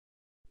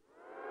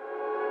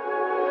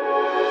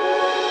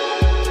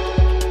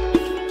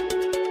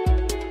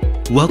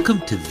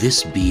Welcome to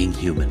This Being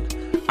Human.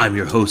 I'm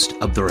your host,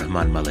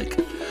 Abdurrahman Malik.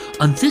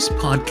 On this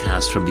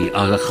podcast from the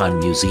Aga Khan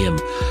Museum,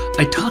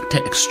 I talk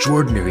to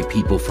extraordinary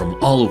people from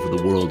all over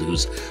the world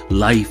whose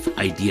life,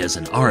 ideas,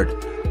 and art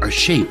are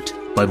shaped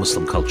by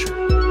Muslim culture.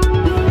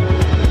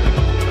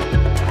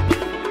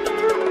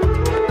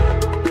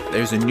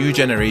 There's a new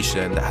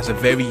generation that has a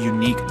very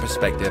unique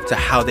perspective to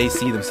how they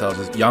see themselves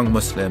as young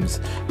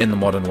Muslims in the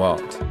modern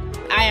world.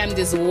 I am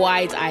this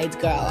wide-eyed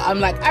girl. I'm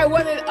like, I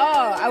want it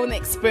all. I want to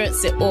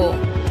experience it all.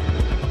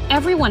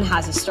 Everyone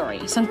has a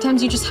story.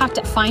 Sometimes you just have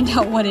to find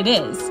out what it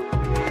is.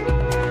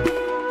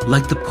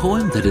 Like the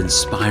poem that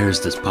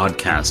inspires this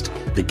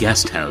podcast, The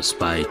Guest House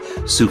by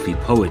Sufi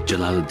poet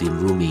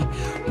Jalaluddin Rumi,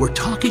 we're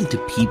talking to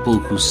people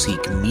who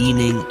seek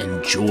meaning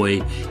and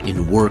joy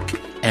in work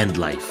and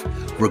life,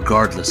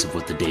 regardless of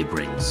what the day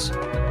brings.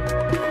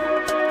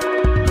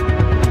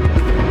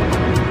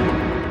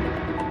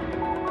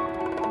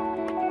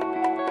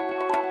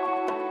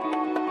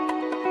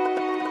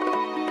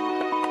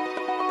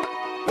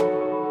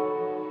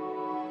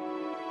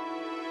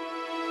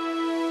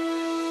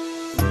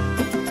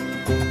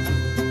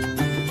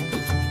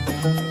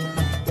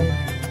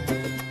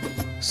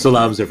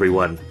 Salams,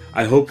 everyone.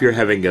 I hope you're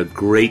having a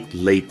great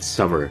late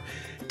summer.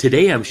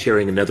 Today I'm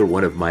sharing another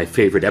one of my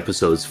favorite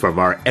episodes from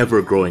our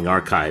ever-growing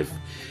archive.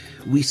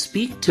 We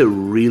speak to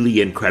really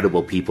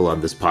incredible people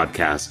on this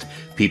podcast,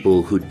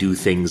 people who do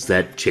things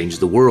that change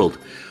the world.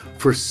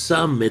 For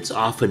some, it's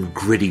often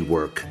gritty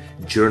work.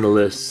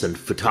 Journalists and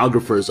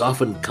photographers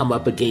often come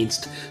up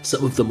against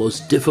some of the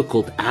most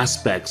difficult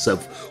aspects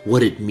of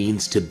what it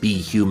means to be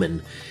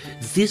human.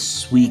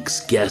 This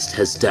week's guest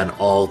has done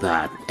all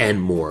that and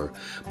more,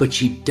 but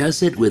she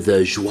does it with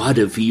a joie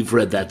de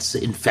vivre that's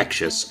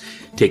infectious,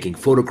 taking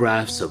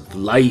photographs of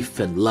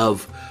life and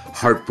love,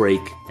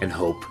 heartbreak and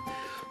hope.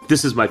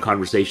 This is my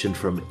conversation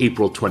from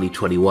April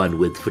 2021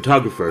 with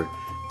photographer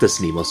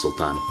Tasneema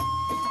Sultan.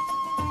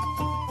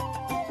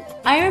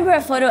 I remember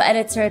a photo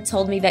editor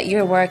told me that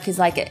your work is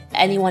like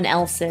anyone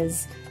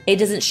else's. It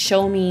doesn't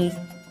show me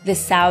the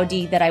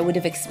Saudi that I would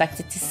have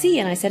expected to see.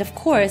 And I said, of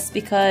course,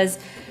 because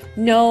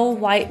no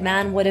white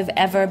man would have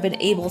ever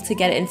been able to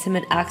get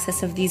intimate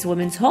access of these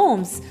women's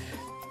homes.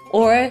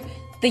 Or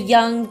the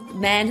young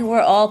men who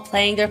were all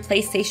playing their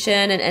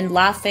PlayStation and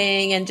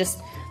laughing and just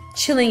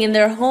chilling in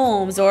their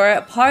homes,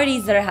 or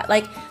parties that are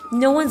like,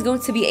 no one's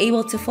going to be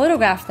able to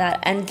photograph that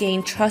and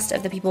gain trust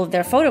of the people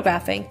they're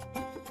photographing.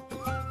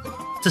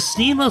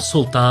 Tasneema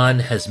Sultan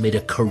has made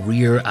a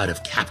career out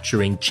of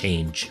capturing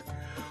change.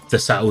 The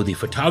Saudi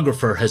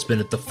photographer has been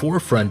at the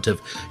forefront of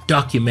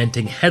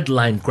documenting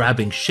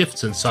headline-grabbing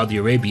shifts in Saudi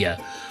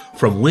Arabia,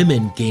 from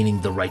women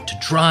gaining the right to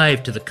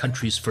drive to the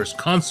country's first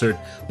concert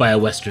by a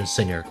Western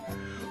singer.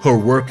 Her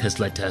work has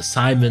led to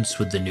assignments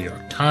with the New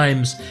York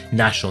Times,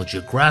 National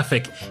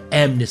Geographic,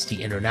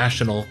 Amnesty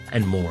International,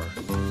 and more.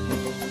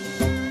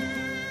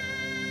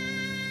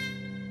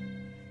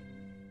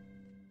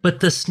 But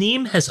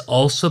Tasneem has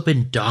also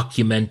been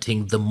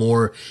documenting the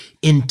more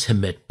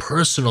intimate,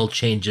 personal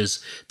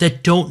changes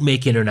that don't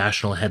make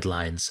international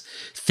headlines,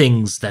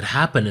 things that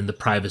happen in the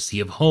privacy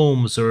of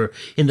homes or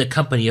in the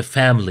company of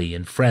family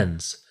and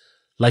friends,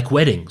 like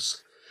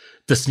weddings.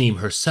 Tasneem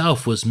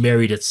herself was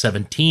married at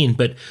 17,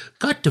 but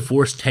got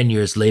divorced 10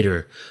 years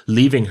later,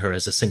 leaving her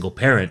as a single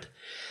parent.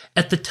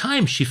 At the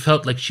time, she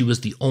felt like she was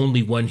the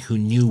only one who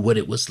knew what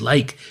it was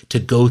like to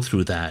go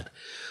through that.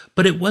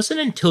 But it wasn't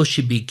until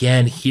she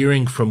began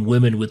hearing from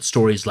women with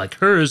stories like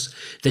hers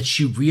that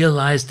she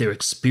realized their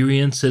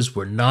experiences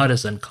were not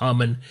as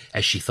uncommon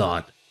as she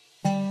thought.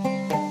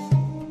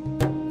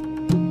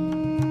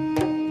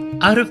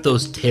 Out of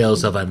those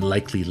tales of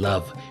unlikely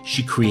love,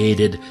 she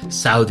created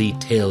Saudi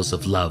Tales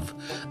of Love,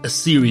 a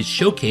series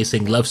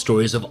showcasing love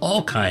stories of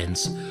all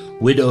kinds,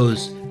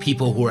 widows,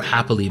 people who are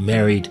happily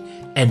married,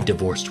 and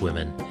divorced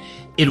women.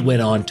 It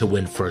went on to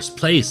win first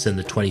place in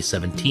the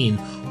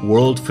 2017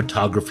 World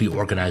Photography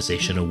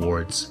Organization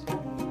Awards.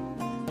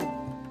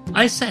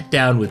 I sat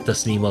down with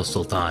Tasneema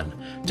Sultan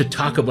to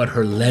talk about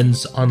her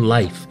lens on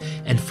life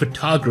and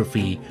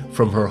photography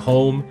from her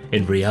home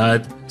in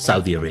Riyadh,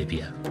 Saudi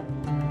Arabia.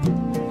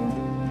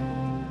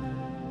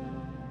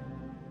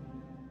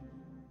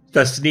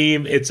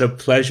 Tasneem, it's a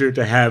pleasure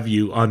to have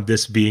you on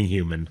This Being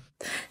Human.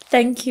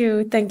 Thank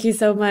you. Thank you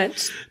so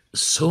much.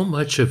 So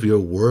much of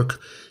your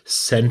work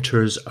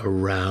centers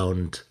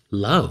around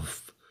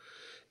love.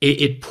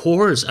 It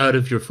pours out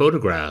of your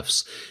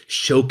photographs,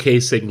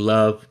 showcasing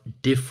love,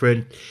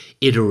 different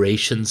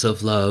iterations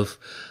of love.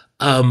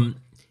 And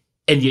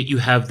yet you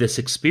have this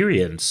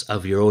experience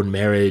of your own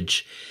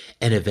marriage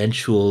and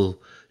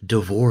eventual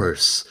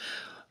divorce.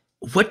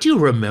 What do you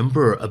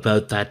remember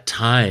about that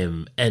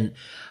time? And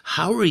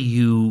how are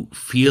you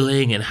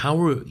feeling and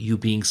how are you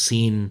being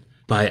seen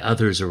by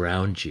others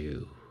around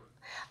you?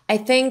 I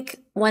think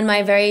when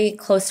my very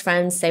close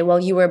friends say, well,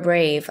 you were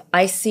brave,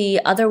 I see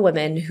other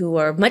women who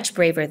are much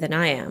braver than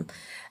I am.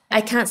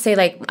 I can't say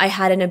like I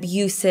had an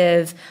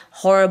abusive,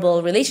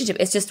 horrible relationship.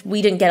 It's just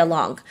we didn't get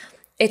along.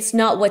 it's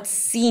not what's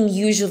seen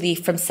usually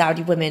from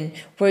Saudi women.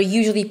 We're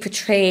usually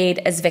portrayed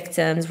as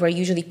victims. We're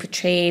usually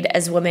portrayed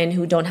as women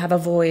who don't have a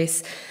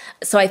voice.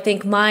 So I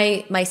think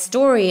my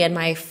story and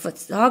my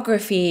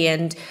photography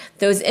and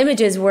those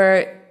images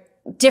were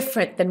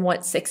different than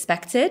what's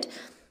expected.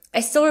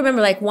 I still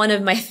remember like one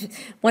of my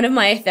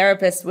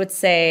therapists would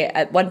say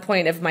at one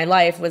point of my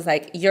life was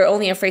like, you're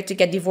only afraid to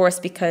get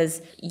divorced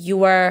because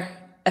you are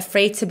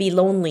afraid to be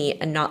lonely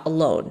and not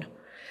alone.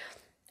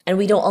 And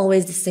we don't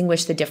always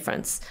distinguish the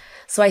difference.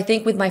 So I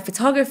think with my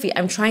photography,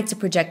 I'm trying to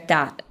project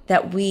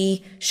that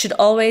we should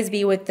always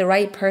be with the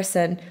right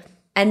person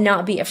and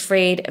not be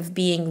afraid of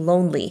being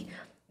lonely,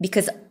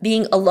 because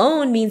being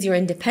alone means you're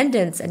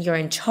independent and you're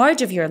in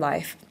charge of your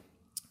life.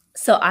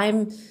 So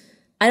I'm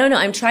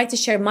trying to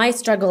share my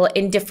struggle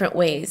in different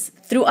ways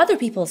through other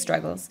people's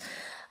struggles,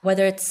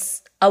 whether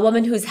it's a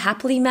woman who's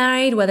happily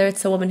married, whether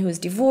it's a woman who's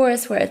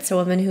divorced, whether it's a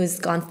woman who's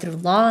gone through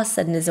loss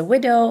and is a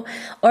widow,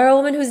 or a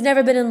woman who's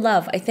never been in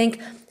love. I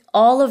think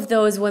all of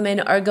those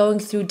women are going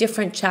through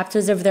different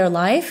chapters of their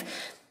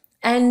life.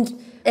 And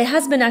it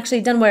has been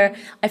actually done where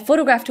I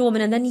photographed a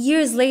woman and then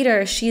years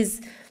later,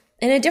 she's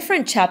in a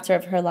different chapter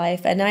of her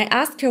life. And I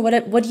asked her,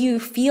 what do you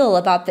feel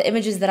about the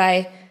images that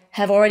I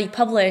have already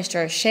published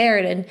or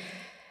shared? And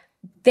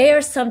they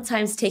are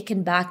sometimes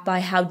taken back by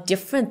how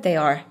different they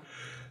are.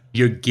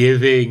 You're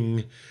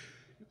giving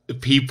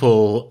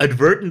people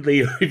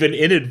advertently or even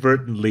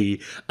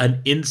inadvertently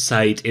an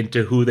insight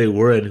into who they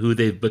were and who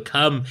they've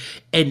become.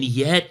 And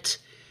yet,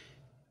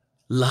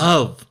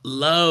 love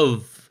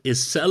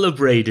is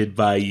celebrated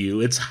by you.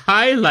 It's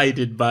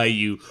highlighted by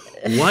you.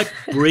 What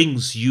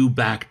brings you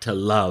back to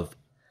love?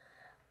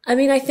 I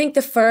mean, I think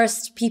the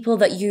first people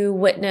that you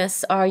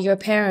witness are your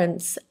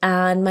parents,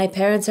 and my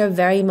parents are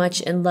very much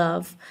in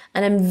love,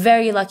 and I'm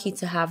very lucky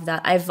to have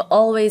that. I've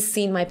always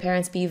seen my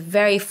parents be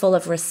very full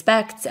of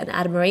respect and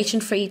admiration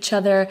for each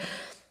other.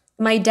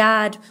 My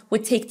dad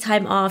would take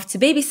time off to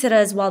babysit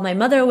us while my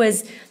mother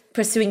was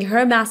pursuing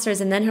her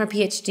master's and then her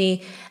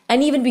PhD.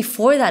 And even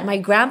before that, my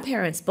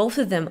grandparents, both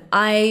of them,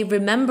 I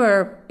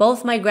remember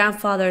both my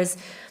grandfathers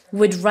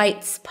would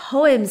write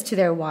poems to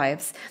their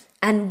wives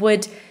and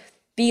would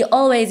be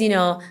always,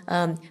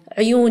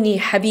 Ayuni,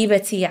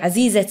 Habibati,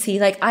 Azizati.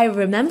 Like, I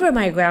remember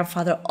my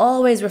grandfather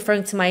always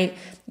referring to my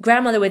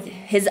grandmother with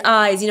his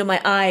eyes,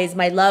 my eyes,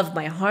 my love,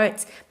 my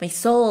heart, my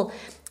soul.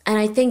 And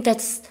I think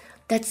that's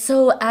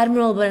so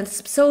admirable and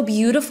so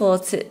beautiful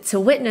to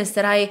witness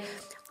that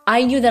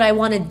I knew that I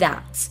wanted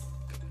that.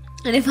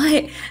 And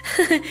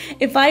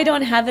if I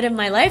don't have it in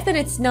my life, then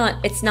it's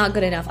not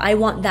good enough. I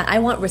want that. I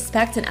want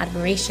respect and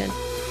admiration.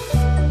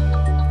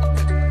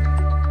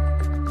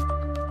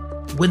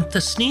 When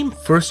Tasneem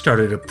first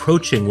started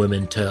approaching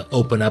women to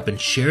open up and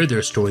share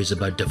their stories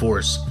about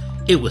divorce,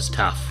 it was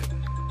tough.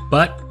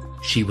 But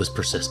she was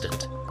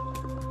persistent.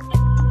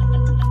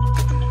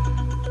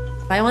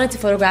 I wanted to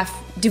photograph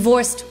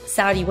divorced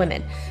Saudi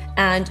women,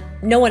 and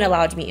no one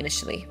allowed me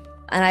initially.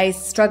 And I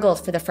struggled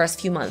for the first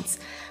few months.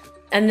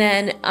 And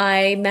then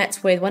I met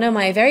with one of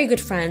my very good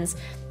friends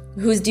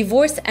who's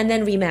divorced and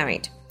then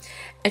remarried.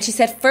 And she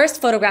said, first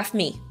photograph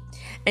me.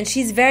 And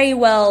she's very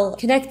well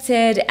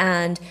connected,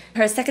 and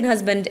her second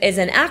husband is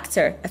an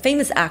actor, a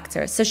famous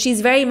actor. So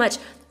she's very much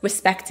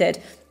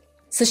respected.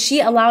 So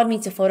she allowed me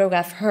to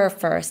photograph her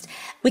first.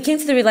 We came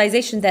to the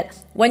realization that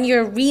when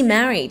you're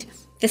remarried,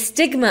 the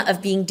stigma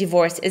of being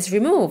divorced is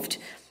removed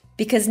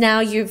because now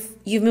you've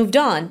moved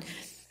on.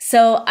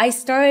 So I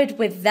started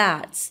with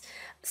that,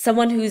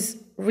 someone who's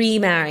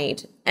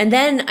remarried. And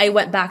then I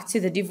went back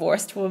to the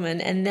divorced woman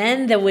and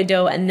then the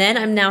widow. And then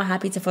I'm now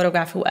happy to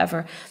photograph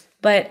whoever.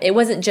 But it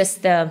wasn't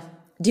just the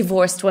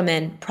divorced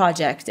women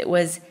project. It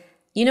was,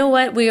 you know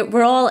what,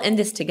 we're all in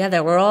this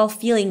together. We're all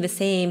feeling the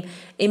same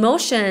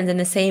emotions and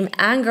the same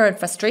anger and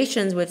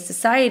frustrations with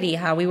society,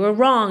 how we were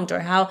wronged or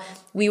how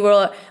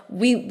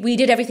we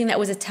did everything that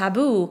was a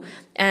taboo.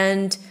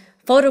 And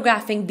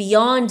photographing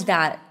beyond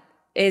that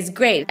is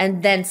great.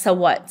 And then so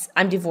what?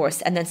 I'm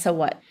divorced. And then so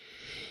what?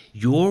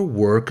 Your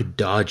work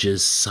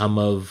dodges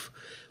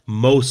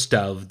most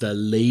of the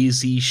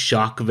lazy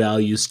shock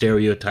value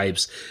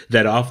stereotypes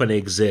that often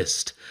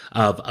exist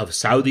of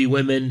Saudi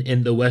women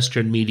in the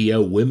Western media,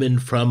 women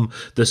from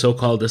the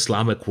so-called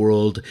Islamic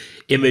world,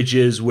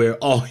 images where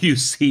all you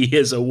see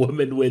is a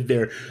woman with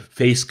their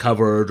face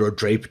covered or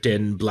draped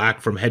in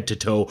black from head to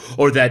toe,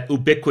 or that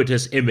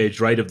ubiquitous image,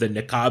 right, of the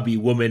niqabi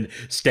woman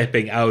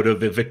stepping out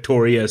of a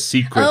Victoria's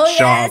Secret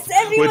shop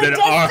with an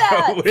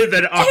armful of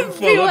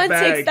bags. Everyone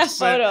takes that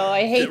photo.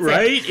 I hate it.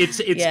 Right?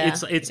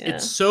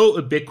 It's so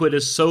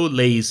ubiquitous, so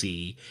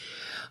lazy.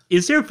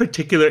 Is there a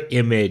particular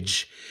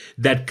image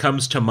that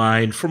comes to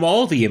mind from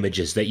all the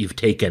images that you've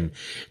taken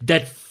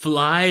that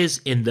flies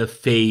in the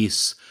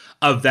face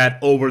of that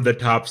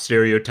over-the-top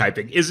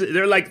stereotyping? Is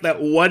there like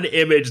that one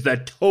image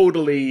that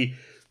totally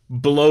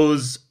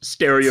blows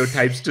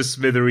stereotypes to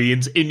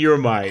smithereens in your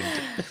mind?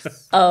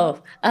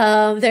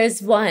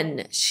 There's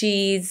one.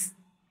 She's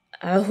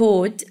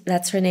Hood,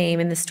 that's her name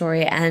in the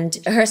story. And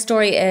her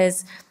story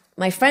is,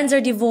 my friends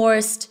are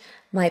divorced,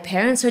 my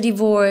parents are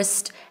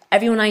divorced,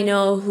 Everyone I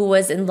know who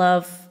was in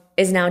love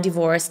is now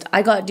divorced.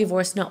 I got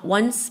divorced not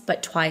once,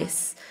 but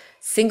twice.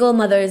 Single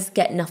mothers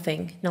get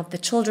nothing, not the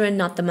children,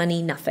 not the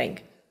money, nothing.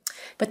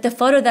 But the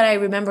photo that I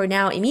remember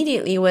now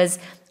immediately was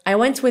I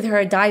went with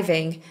her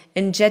diving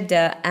in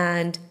Jeddah,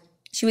 and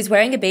she was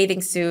wearing a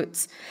bathing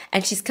suit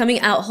and she's coming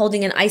out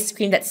holding an ice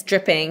cream that's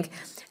dripping.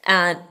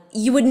 And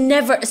you would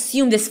never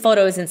assume this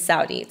photo is in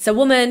Saudi. It's a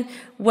woman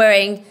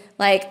wearing,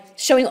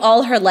 showing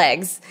all her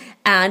legs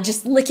and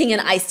just licking an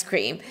ice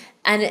cream.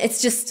 And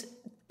it's just,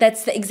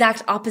 that's the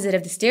exact opposite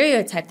of the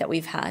stereotype that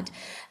we've had.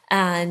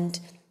 And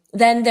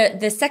then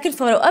the second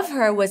photo of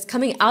her was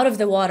coming out of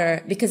the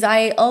water, because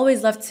I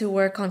always love to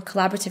work on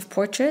collaborative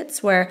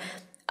portraits where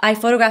I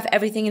photograph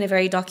everything in a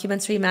very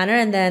documentary manner.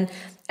 And then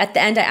at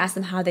the end, I ask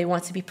them how they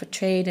want to be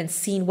portrayed and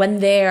seen when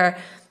they're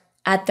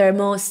at their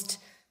most,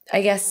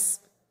 I guess,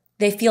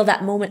 they feel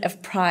that moment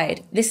of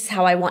pride. This is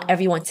how I want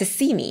everyone to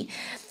see me.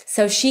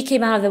 So she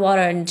came out of the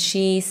water and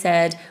she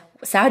said,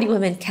 Saudi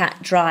women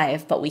can't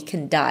drive, but we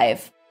can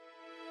dive.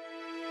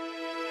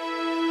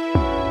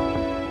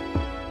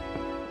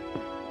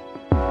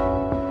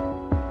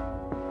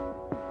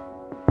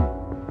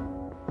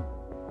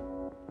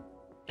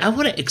 I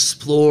want to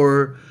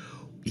explore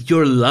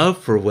your love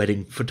for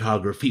wedding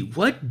photography.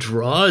 What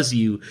draws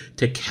you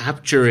to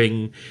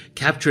capturing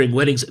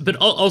weddings? But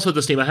also at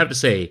the same, I have to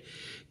say,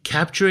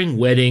 capturing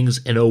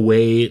weddings in a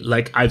way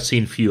like I've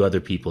seen few other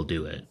people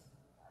do it.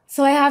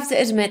 So I have to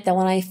admit that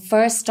when I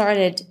first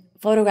started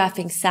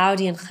photographing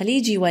Saudi and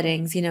Khaliji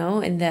weddings,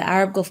 in the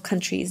Arab Gulf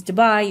countries,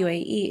 Dubai,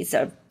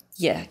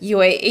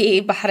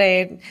 UAE,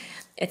 Bahrain,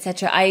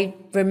 etc. I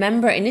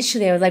remember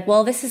initially I was like,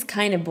 well, this is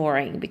kind of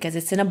boring because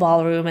it's in a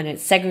ballroom and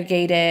it's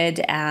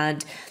segregated,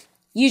 and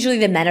usually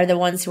the men are the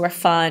ones who are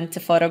fun to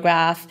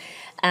photograph.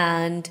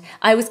 And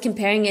I was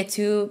comparing it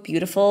to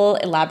beautiful,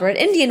 elaborate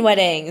Indian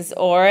weddings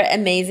or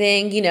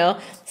amazing,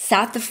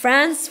 South of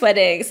France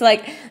weddings,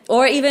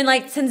 or even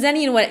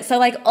Tanzanian weddings. So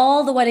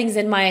all the weddings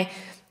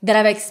that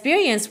I've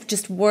experienced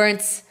just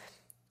weren't,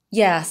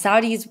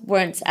 Saudis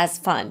weren't as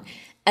fun.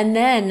 And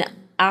then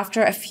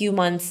after a few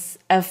months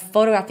of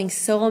photographing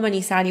so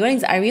many Saudi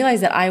weddings, I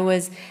realized that I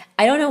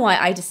don't know why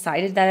I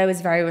decided that I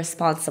was very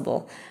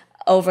responsible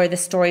over the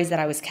stories that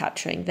I was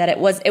capturing, that it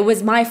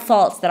was my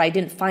fault that I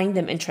didn't find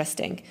them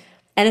interesting.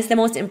 And it's the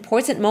most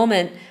important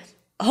moment,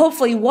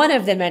 hopefully one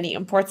of the many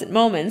important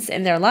moments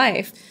in their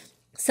life.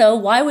 So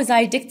why was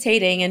I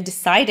dictating and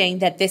deciding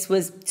that this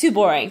was too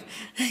boring?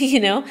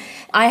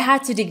 I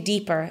had to dig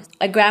deeper.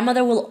 A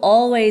grandmother will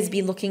always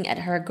be looking at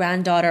her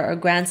granddaughter or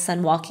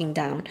grandson walking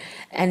down.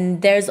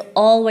 And there's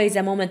always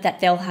a moment that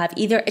they'll have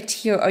either a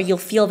tear or you'll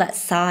feel that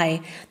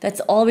sigh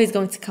that's always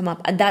going to come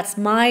up. And that's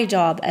my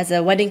job as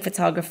a wedding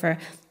photographer,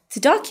 to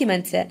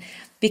document it,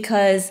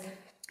 because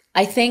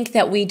I think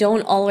that we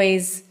don't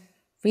always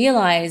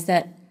realize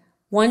that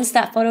once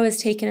that photo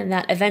is taken and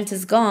that event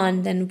is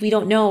gone, then we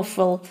don't know if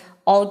we'll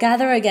all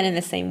gather again in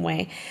the same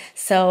way.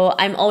 So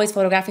I'm always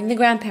photographing the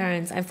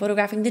grandparents. I'm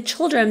photographing the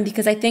children,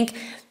 because I think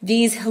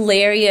these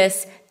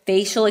hilarious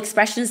facial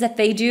expressions that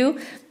they do,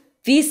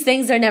 these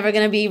things are never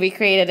going to be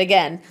recreated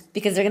again,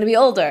 because they're going to be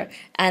older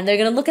and they're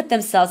going to look at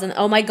themselves and,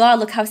 oh my God,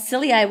 look how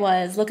silly I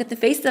was. Look at the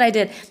face that I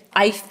did.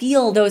 I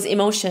feel those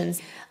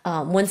emotions.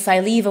 Once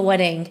I leave a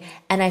wedding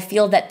and I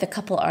feel that the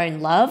couple are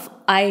in love,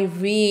 I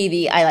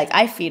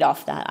feed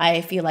off that.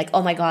 I feel like,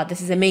 oh my God,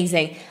 this is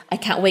amazing. I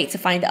can't wait to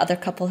find the other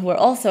couple who are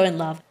also in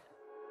love.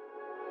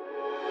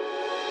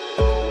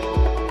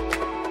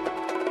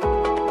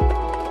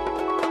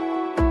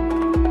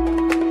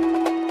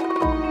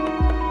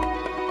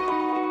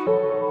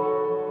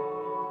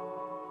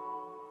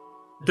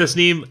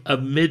 Tasneem,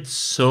 amid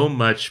so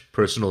much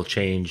personal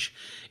change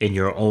in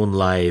your own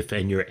life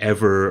and your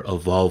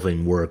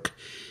ever-evolving work,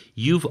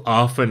 you've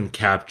often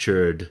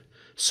captured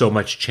so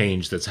much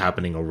change that's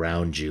happening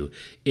around you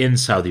in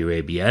Saudi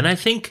Arabia. And I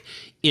think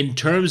in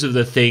terms of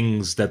the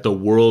things that the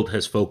world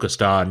has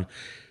focused on,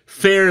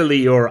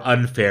 fairly or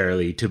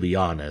unfairly, to be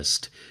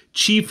honest,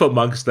 chief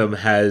amongst them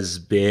has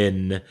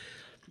been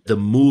the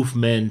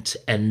movement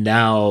and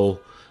now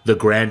the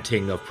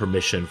granting of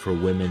permission for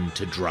women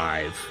to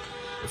drive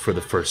for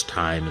the first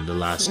time in the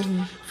last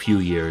few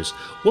years.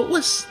 What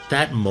was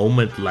that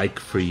moment like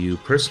for you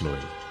personally?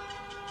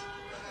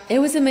 It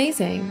was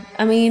amazing.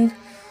 I mean,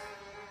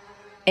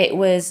 it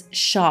was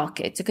shock.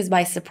 It took us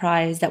by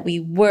surprise that we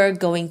were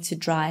going to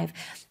drive,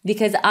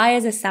 because I,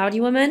 as a Saudi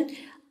woman,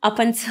 up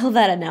until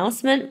that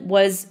announcement,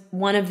 was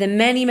one of the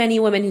many, many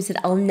women who said,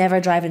 I'll never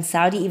drive in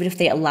Saudi, even if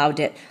they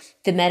allowed it.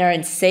 The men are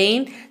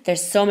insane.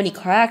 There's so many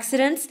car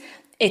accidents.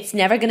 It's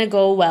never going to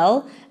go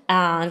well.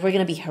 And we're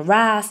going to be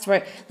harassed.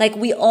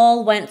 We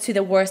all went to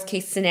the worst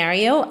case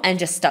scenario and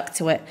just stuck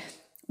to it,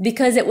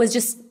 because it was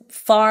just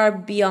far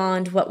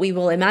beyond what we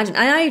will imagine.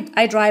 And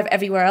I drive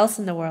everywhere else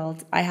in the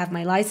world. I have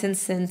my license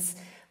since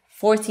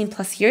 14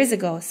 plus years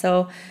ago.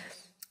 So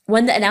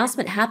when the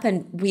announcement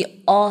happened,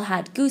 we all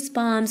had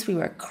goosebumps. We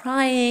were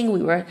crying.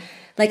 We were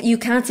you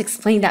can't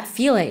explain that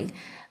feeling.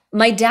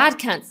 My dad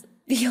can't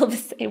feel the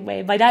same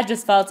way. My dad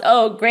just felt,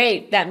 oh,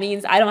 great. That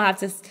means I don't have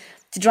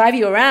to to drive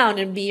you around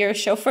and be your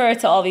chauffeur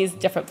to all these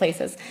different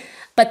places.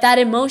 But that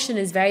emotion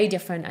is very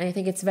different. And I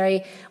think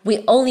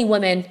only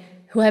women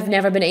who have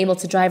never been able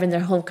to drive in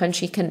their home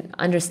country can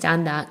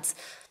understand that.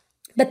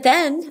 But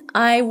then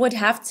I would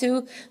have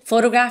to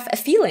photograph a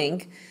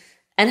feeling.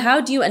 And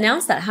how do you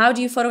announce that? How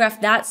do you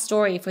photograph that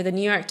story for the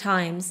New York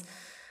Times?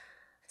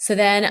 So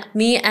then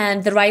me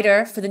and the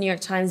writer for the New York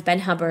Times, Ben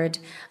Hubbard,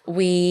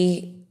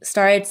 we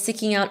started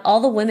seeking out all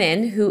the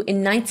women who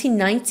in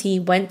 1990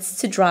 went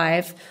to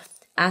drive,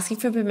 asking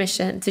for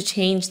permission to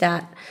change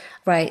that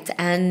right.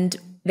 And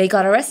they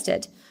got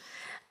arrested.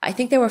 I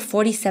think there were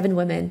 47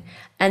 women,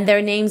 and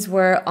their names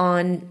were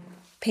on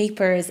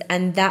papers,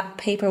 and that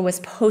paper was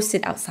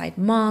posted outside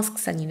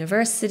mosques and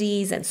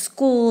universities and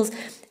schools,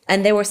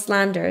 and they were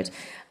slandered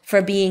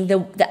for being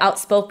the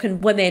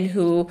outspoken women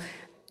who,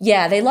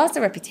 they lost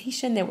their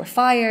reputation, they were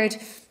fired.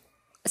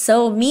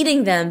 So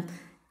meeting them,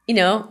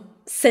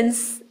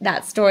 since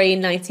that story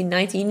in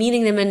 1990,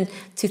 meeting them in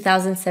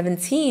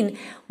 2017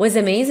 was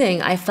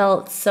amazing. I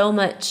felt so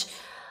much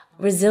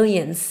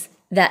resilience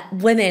that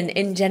women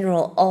in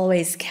general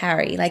always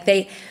carry. Like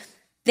they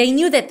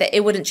knew that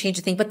it wouldn't change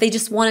a thing, but they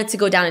just wanted to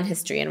go down in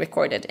history and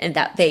record it and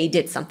that they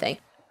did something.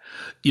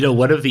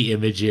 One of the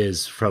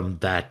images from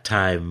that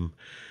time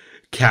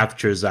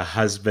captures a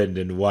husband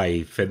and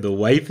wife, and the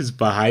wife is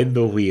behind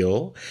the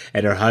wheel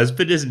and her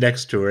husband is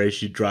next to her as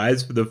she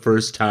drives for the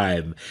first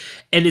time.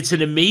 And it's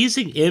an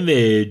amazing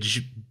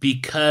image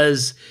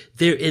because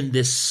they're in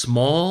this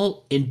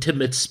small,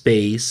 intimate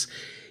space,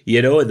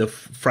 in the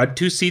front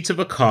two seats of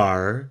a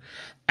car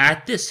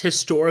at this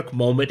historic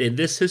moment in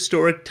this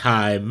historic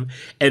time,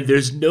 and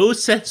there's no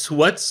sense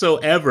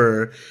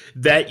whatsoever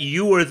that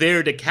you were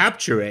there to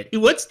capture it.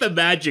 What's the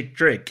magic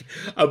trick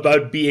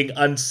about being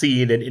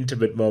unseen in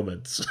intimate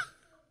moments?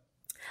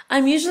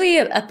 I'm usually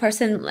a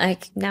person,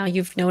 like now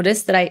you've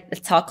noticed that I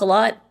talk a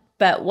lot,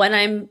 but when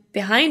I'm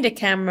behind a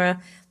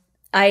camera,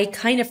 I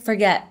kind of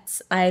forget.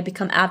 I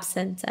become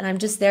absent, and I'm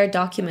just there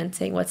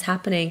documenting what's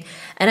happening.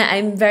 And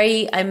I'm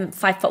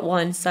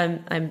 5'1", so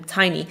I'm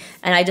tiny,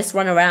 and I just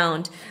run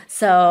around.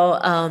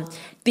 So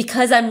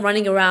because I'm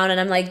running around and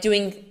I'm like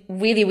doing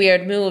really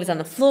weird moves on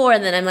the floor,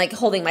 and then I'm like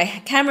holding my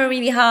camera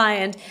really high,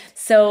 and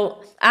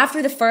so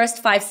after the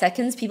first 5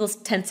 seconds, people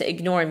tend to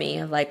ignore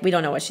me. Like, we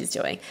don't know what she's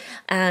doing,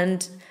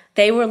 and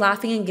they were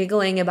laughing and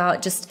giggling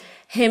about just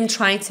him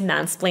trying to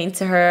mansplain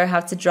to her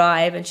how to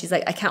drive. And she's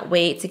like, I can't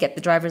wait to get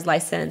the driver's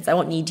license. I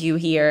won't need you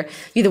here.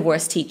 You're the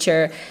worst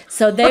teacher.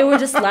 So they were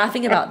just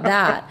laughing about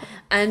that.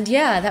 And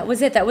that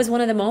was it. That was one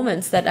of the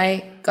moments that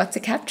I got to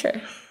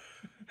capture.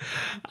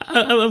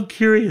 I'm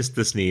curious,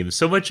 Tasneem.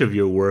 So much of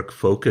your work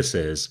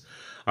focuses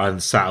on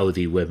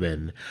Saudi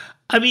women.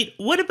 I mean,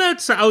 what about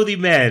Saudi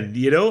men?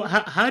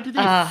 How do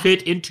they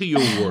fit into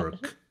your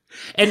work?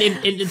 And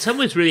in some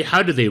ways, really,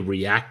 how do they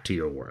react to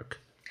your work?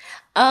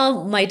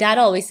 My dad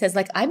always says,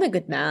 like, I'm a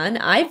good man.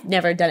 I've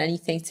never done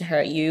anything to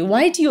hurt you.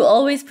 Why do you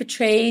always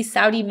portray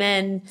Saudi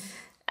men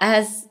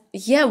as,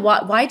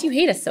 why do you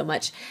hate us so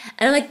much?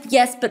 And I'm like,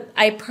 yes, but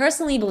I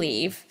personally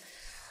believe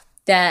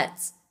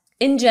that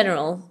in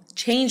general,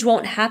 change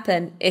won't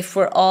happen if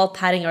we're all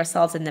patting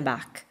ourselves in the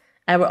back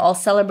and we're all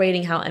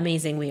celebrating how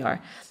amazing we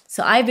are.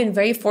 So I've been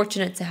very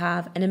fortunate to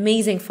have an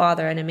amazing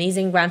father and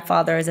amazing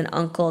grandfathers and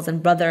uncles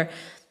and brother,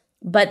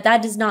 but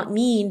that does not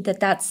mean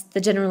that that's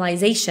the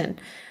generalization.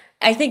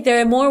 I think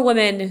there are more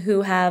women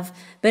who have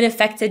been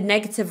affected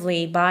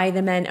negatively by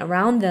the men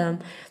around them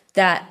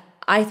that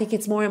I think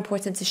it's more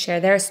important to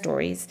share their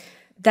stories,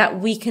 that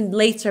we can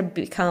later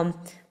become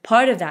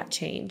part of that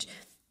change,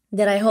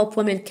 that I hope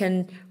women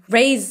can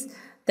raise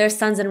their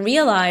sons and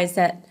realize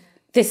that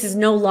this is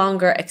no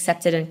longer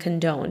accepted and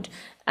condoned.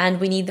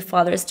 And we need the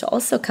fathers to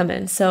also come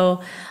in.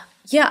 So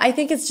I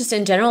think it's just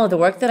in general the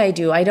work that I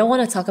do. I don't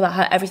want to talk about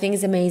how everything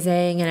is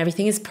amazing and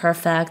everything is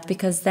perfect,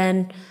 because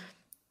then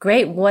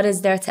great, what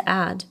is there to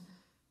add?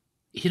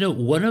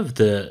 One of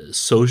the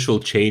social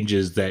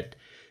changes that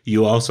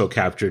you also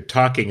captured,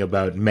 talking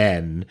about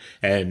men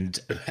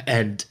and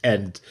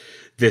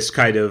this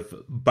kind of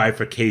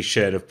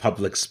bifurcation of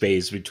public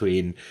space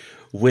between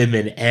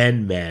women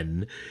and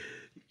men,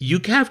 you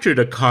captured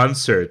a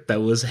concert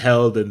that was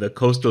held in the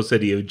coastal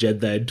city of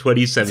Jeddah in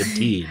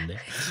 2017.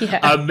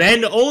 A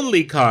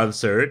men-only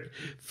concert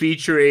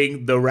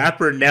featuring the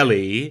rapper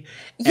Nelly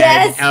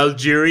and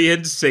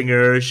Algerian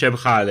singer Cheb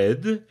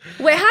Khaled.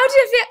 Wait,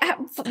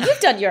 you've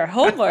done your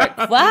homework.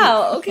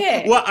 Wow,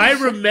 okay. Well, I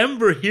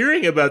remember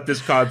hearing about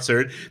this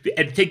concert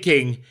and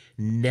thinking,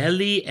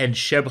 Nelly and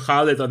Cheb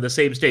Khaled on the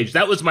same stage.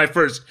 That was my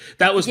first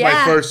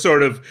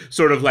sort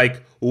of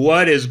like,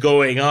 what is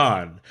going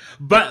on?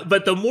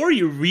 But the more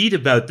you read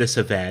about this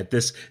event,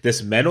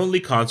 this men-only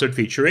concert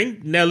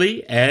featuring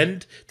Nelly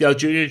and the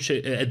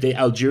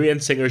Algerian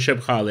singer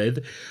Cheb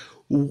Khaled,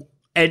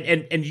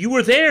 and you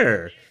were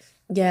there.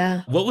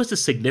 Yeah. What was the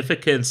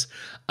significance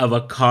of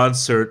a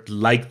concert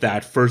like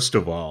that, first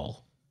of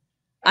all?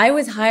 I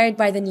was hired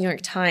by the New York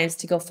Times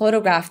to go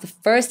photograph the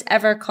first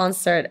ever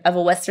concert of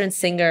a Western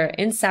singer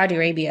in Saudi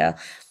Arabia,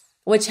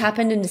 which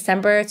happened in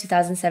December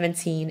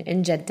 2017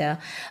 in Jeddah.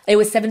 It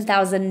was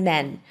 7,000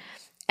 men.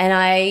 and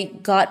I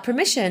got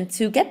permission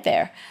to get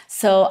there.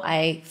 So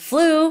I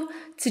flew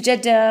to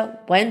Jeddah,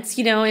 went,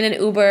 in an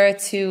Uber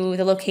to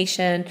the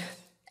location,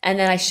 and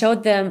then I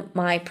showed them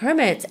my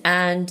permit,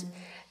 and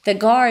the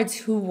guards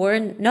who were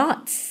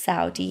not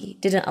Saudi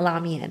didn't allow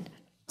me in.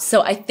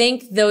 So I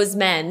think those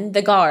men,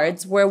 the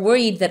guards, were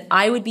worried that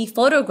I would be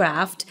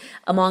photographed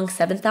among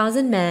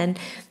 7,000 men,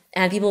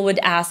 and people would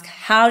ask,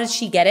 how did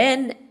she get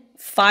in?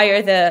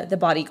 Fire the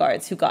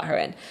bodyguards who got her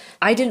in.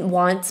 I didn't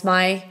want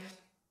my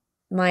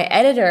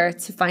editor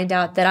to find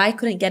out that I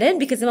couldn't get in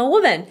because I'm a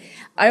woman.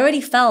 I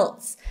already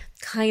felt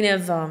kind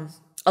of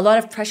a lot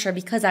of pressure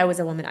because I was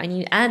a woman.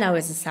 And I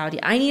was a Saudi.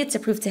 I needed to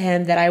prove to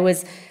him that I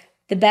was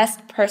the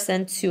best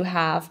person to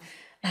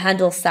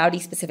handle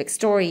Saudi-specific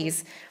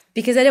stories,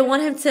 because I didn't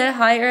want him to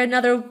hire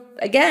another,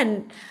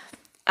 again,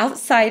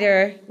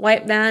 outsider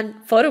white man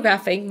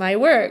photographing my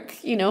work,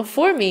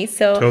 for me.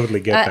 So totally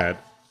get that.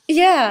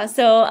 Yeah.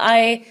 So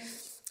I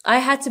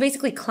had to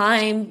basically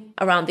climb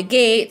around the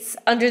gates,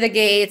 under the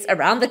gates,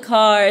 around the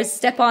cars,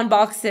 step on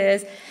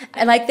boxes.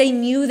 And they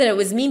knew that it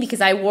was me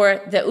because I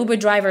wore the Uber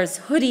driver's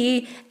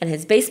hoodie and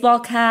his baseball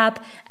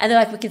cap. And they're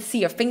like, we can see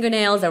your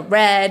fingernails are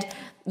red.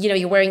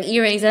 You're wearing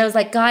earrings. And I was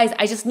like, guys,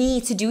 I just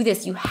need to do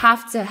this. You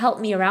have to help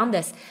me around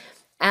this.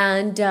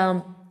 And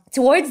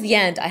towards the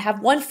end, I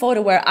have one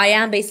photo where I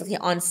am basically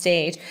on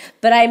stage,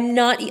 but I'm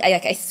not,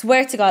 I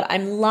swear to God,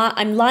 I'm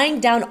lying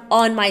down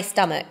on my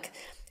stomach,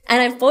 and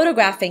I'm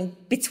photographing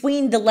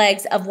between the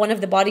legs of one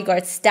of the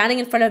bodyguards standing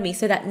in front of me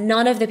so that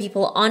none of the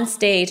people on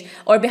stage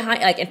or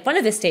behind, in front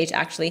of the stage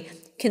actually,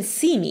 can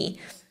see me.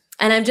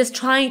 And I'm just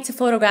trying to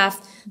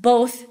photograph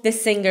both the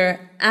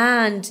singer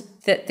and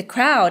the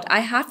crowd.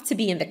 I have to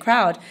be in the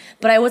crowd,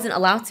 but I wasn't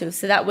allowed to.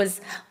 So that was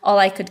all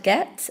I could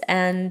get.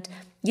 And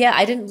yeah,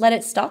 I didn't let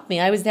it stop me.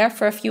 I was there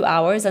for a few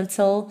hours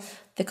until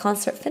the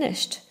concert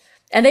finished.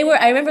 And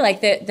I remember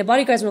the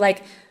bodyguards were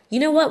like, you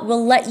know what,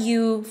 we'll let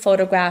you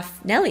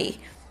photograph Nelly.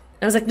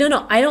 And I was like,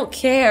 no, I don't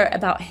care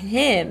about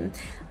him.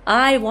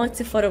 I want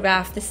to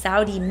photograph the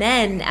Saudi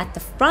men at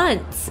the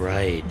front.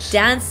 Right.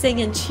 Dancing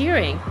and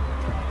cheering.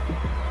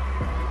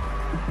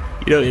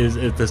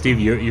 Steve,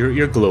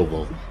 you're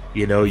global.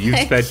 You've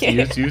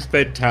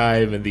spent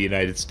time in the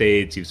United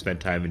States. You've spent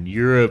time in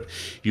Europe.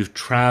 You've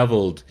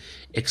traveled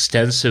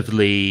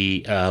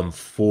extensively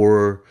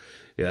for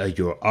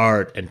your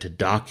art and to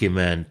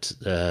document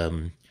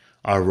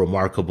our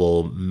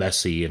remarkable,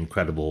 messy,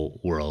 incredible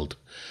world.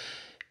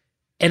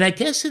 And I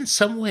guess in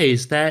some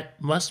ways that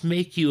must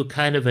make you a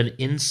kind of an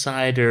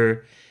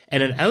insider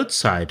and an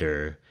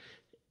outsider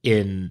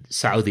in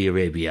Saudi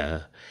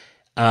Arabia.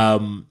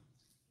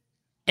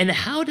 And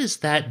how does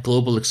that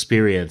global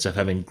experience of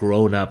having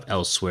grown up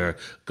elsewhere,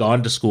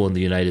 gone to school in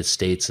the United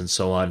States and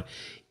so on,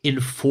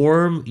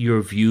 inform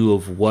your view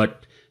of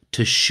what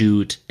to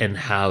shoot and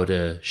how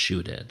to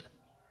shoot it?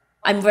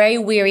 I'm very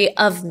weary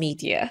of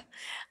media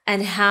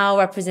and how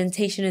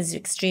representation is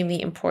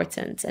extremely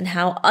important and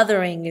how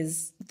othering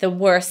is the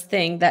worst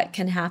thing that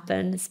can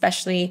happen,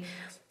 especially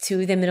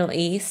to the Middle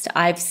East.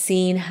 I've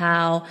seen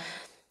how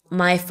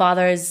my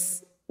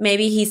father's,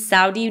 maybe he's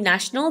Saudi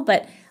national,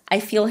 but I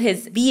feel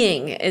his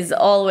being is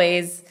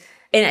always,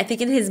 and I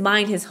think in his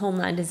mind, his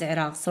homeland is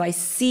Iraq. So I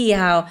see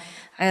how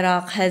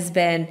Iraq has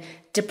been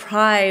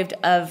deprived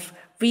of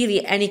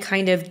really any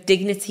kind of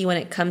dignity when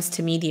it comes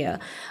to media.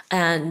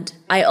 And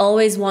I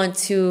always want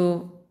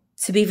to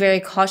be very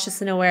cautious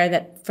and aware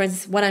that, for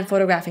instance, when I'm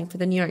photographing for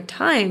the New York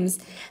Times,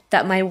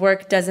 that my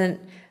work doesn't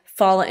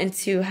fall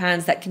into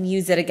hands that can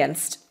use it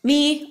against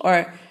me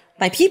or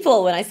my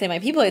people. When I say my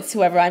people, it's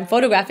whoever I'm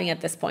photographing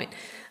at this point.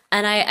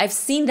 And I've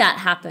seen that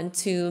happen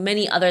to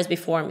many others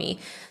before me.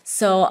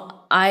 So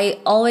I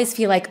always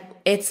feel like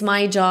it's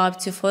my job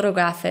to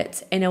photograph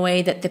it in a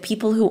way that the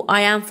people who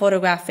I am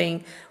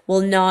photographing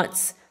will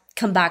not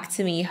come back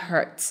to me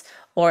hurt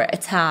or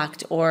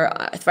attacked or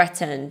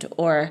threatened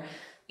or,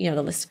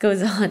 the list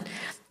goes on.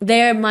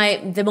 They're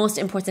the most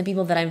important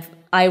people that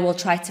I will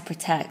try to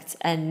protect,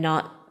 and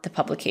not the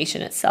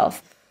publication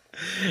itself.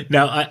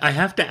 Now, I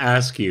have to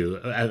ask you,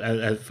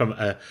 from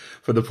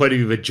the point of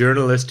view of a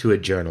journalist to a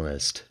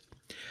journalist,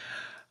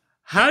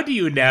 how do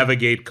you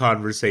navigate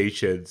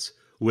conversations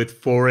with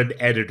foreign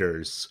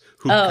editors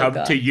who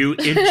come to you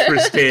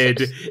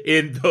interested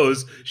in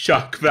those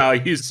shock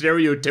value,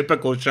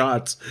 stereotypical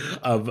shots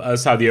of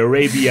Saudi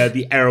Arabia,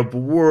 the Arab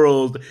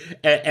world,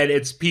 and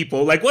its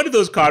people? What do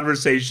those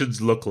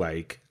conversations look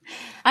like?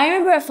 I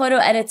remember a photo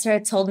editor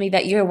told me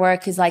that your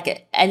work is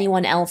like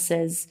anyone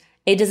else's.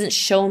 It doesn't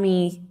show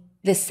me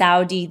the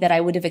Saudi that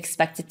I would have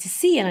expected to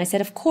see. And I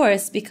said, of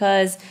course,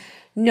 because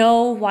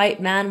no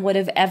white man would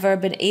have ever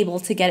been able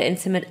to get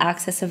intimate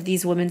access of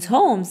these women's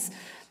homes.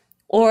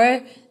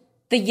 Or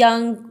the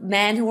young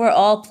men who were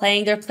all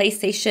playing their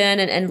PlayStation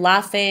and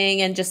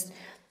laughing and just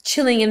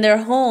chilling in their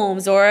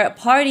homes, or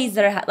parties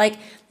that are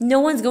no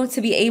one's going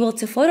to be able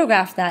to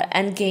photograph that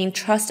and gain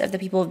trust of the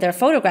people they're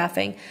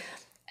photographing.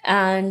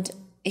 And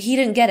he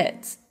didn't get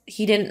it.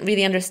 He didn't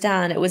really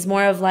understand. It was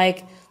more of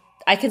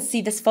I could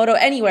see this photo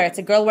anywhere. It's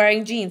a girl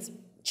wearing jeans,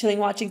 chilling,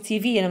 watching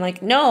TV. And I'm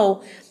like,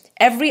 no,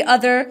 every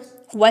other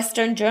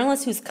Western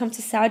journalist who's come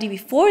to Saudi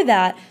before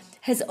that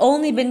has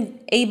only been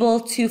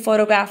able to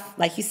photograph,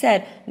 like you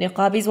said,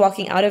 niqabis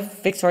walking out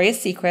of Victoria's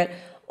Secret,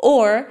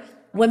 or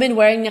women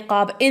wearing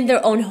niqab in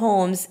their own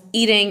homes,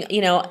 eating,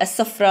 a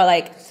sufra,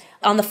 like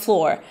on the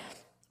floor.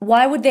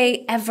 Why would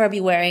they ever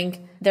be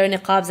wearing their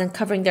niqabs and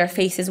covering their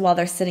faces while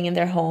they're sitting in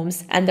their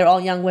homes and they're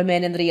all young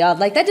women in Riyadh?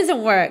 Like, that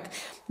doesn't work.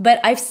 But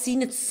I've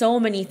seen it so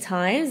many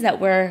times that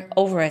we're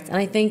over it. And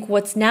I think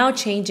what's now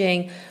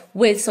changing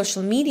with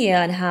social media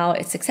and how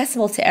it's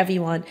accessible to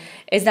everyone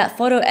is that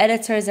photo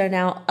editors are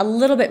now a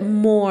little bit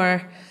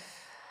more,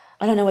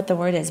 I don't know what the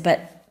word is,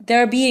 but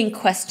they're being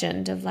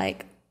questioned of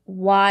like,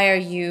 why are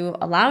you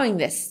allowing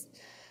this?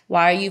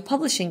 Why are you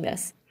publishing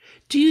this?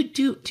 Do you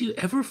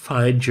ever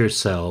find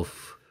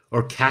yourself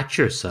or catch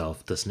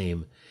yourself,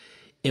 Tasneem,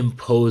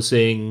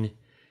 imposing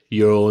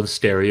your own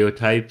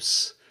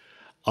stereotypes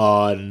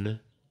on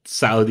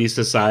Saudi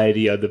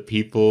society, on the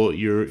people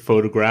you're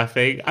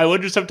photographing? I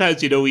wonder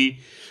sometimes,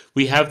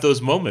 we have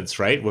those moments,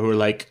 right, where we're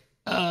like,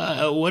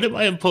 what am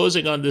I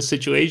imposing on this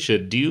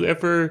situation? Have you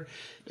ever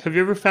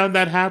found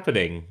that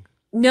happening?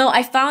 No,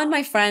 I found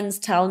my friends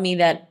tell me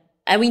that,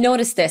 and we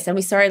noticed this, and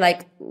we started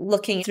like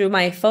looking through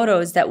my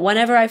photos, that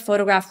whenever I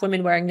photograph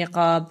women wearing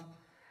niqab,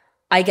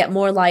 I get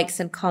more likes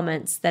and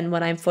comments than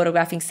when I'm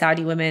photographing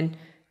Saudi women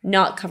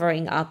not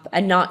covering up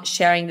and not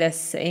sharing this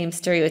same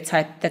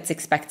stereotype that's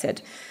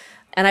expected.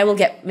 And I will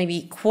get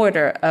maybe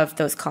quarter of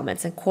those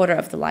comments and quarter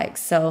of the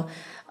likes. So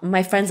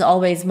my friends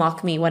always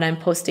mock me when I'm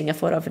posting a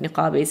photo of a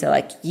niqabi. They're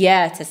like,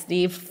 yeah,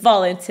 Tasneem,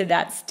 fall into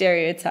that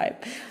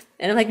stereotype.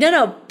 And I'm like,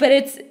 no, but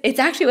it's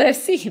actually what I've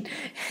seen.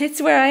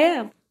 It's where I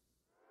am.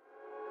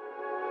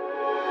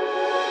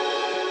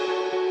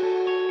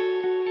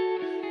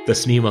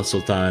 Tasneem Al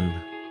Sultan,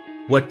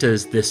 what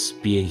does this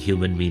being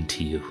human mean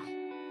to you?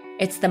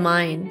 It's the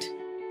mind.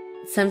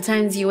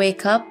 Sometimes you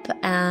wake up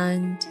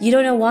and you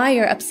don't know why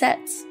you're upset.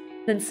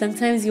 And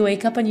sometimes you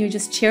wake up and you're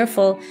just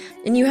cheerful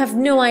and you have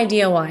no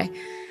idea why.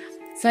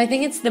 So I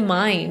think it's the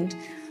mind.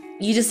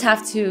 You just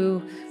have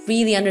to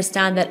really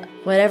understand that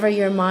whatever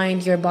your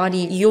mind, your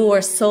body,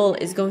 your soul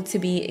is going to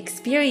be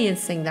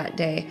experiencing that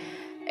day,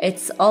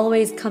 it's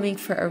always coming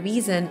for a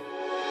reason.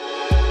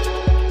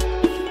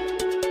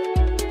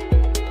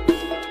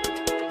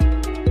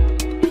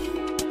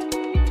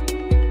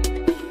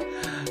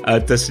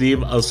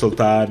 Tasneem Al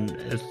Sultan,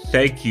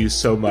 thank you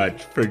so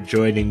much for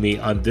joining me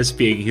on This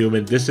Being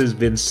Human. This has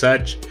been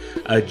such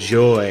a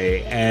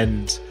joy,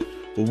 and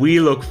I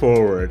look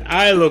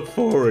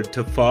forward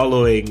to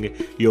following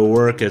your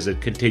work as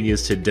it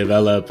continues to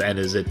develop and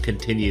as it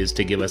continues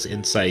to give us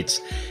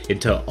insights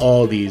into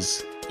all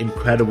these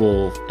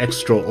incredible,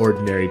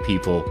 extraordinary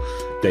people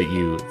that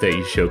you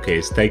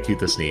showcase. Thank you,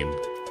 Tasneem.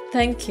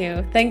 Thank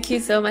you. Thank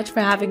you so much for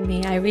having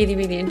me. I really,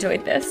 really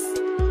enjoyed this.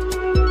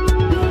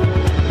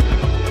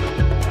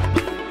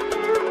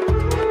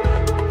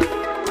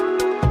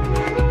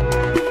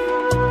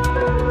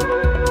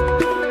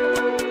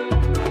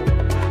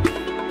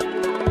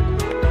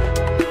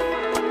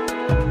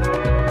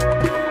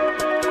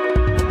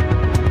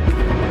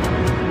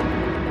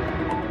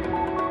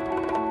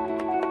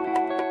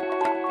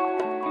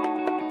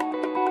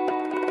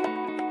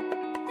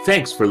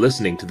 Thanks for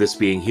listening to This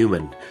Being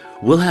Human.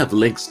 We'll have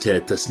links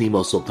to Tasneem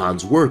Al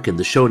Sultan's work in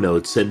the show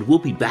notes, and we'll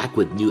be back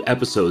with new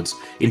episodes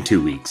in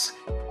 2 weeks.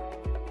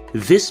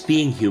 This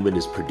Being Human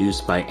is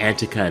produced by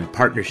Antica in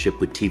partnership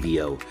with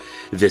TVO.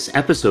 This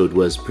episode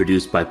was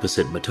produced by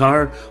Pasit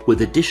Matar,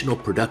 with additional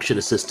production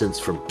assistance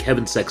from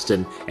Kevin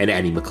Sexton and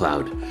Annie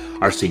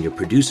McLeod. Our senior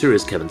producer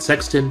is Kevin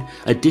Sexton,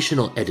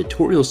 additional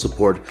editorial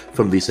support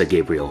from Lisa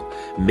Gabriel,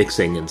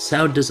 mixing and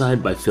sound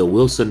design by Phil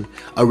Wilson,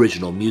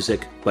 original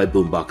music by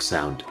Boombox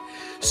Sound.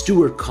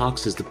 Stuart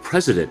Cox is the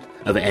president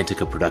of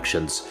Antica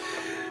Productions.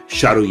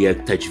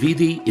 Shahruyek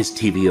Tajvidi is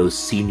TVO's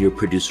senior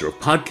producer of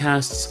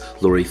podcasts.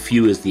 Laurie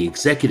Few is the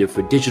executive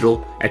for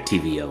digital at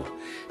TVO.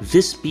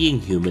 This Being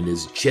Human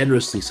is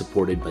generously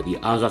supported by the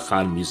Aga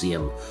Khan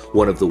Museum,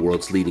 one of the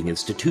world's leading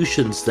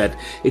institutions that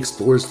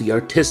explores the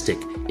artistic,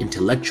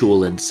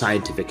 intellectual, and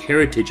scientific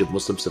heritage of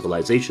Muslim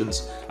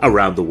civilizations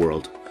around the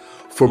world.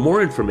 For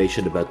more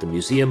information about the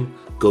museum,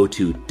 go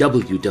to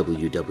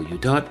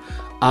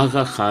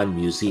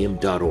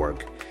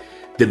www.agakhanmuseum.org.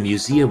 The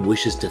museum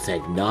wishes to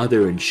thank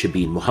Nader and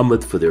Shabin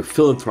Muhammad for their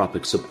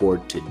philanthropic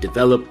support to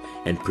develop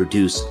and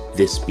produce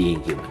This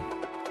Being Human.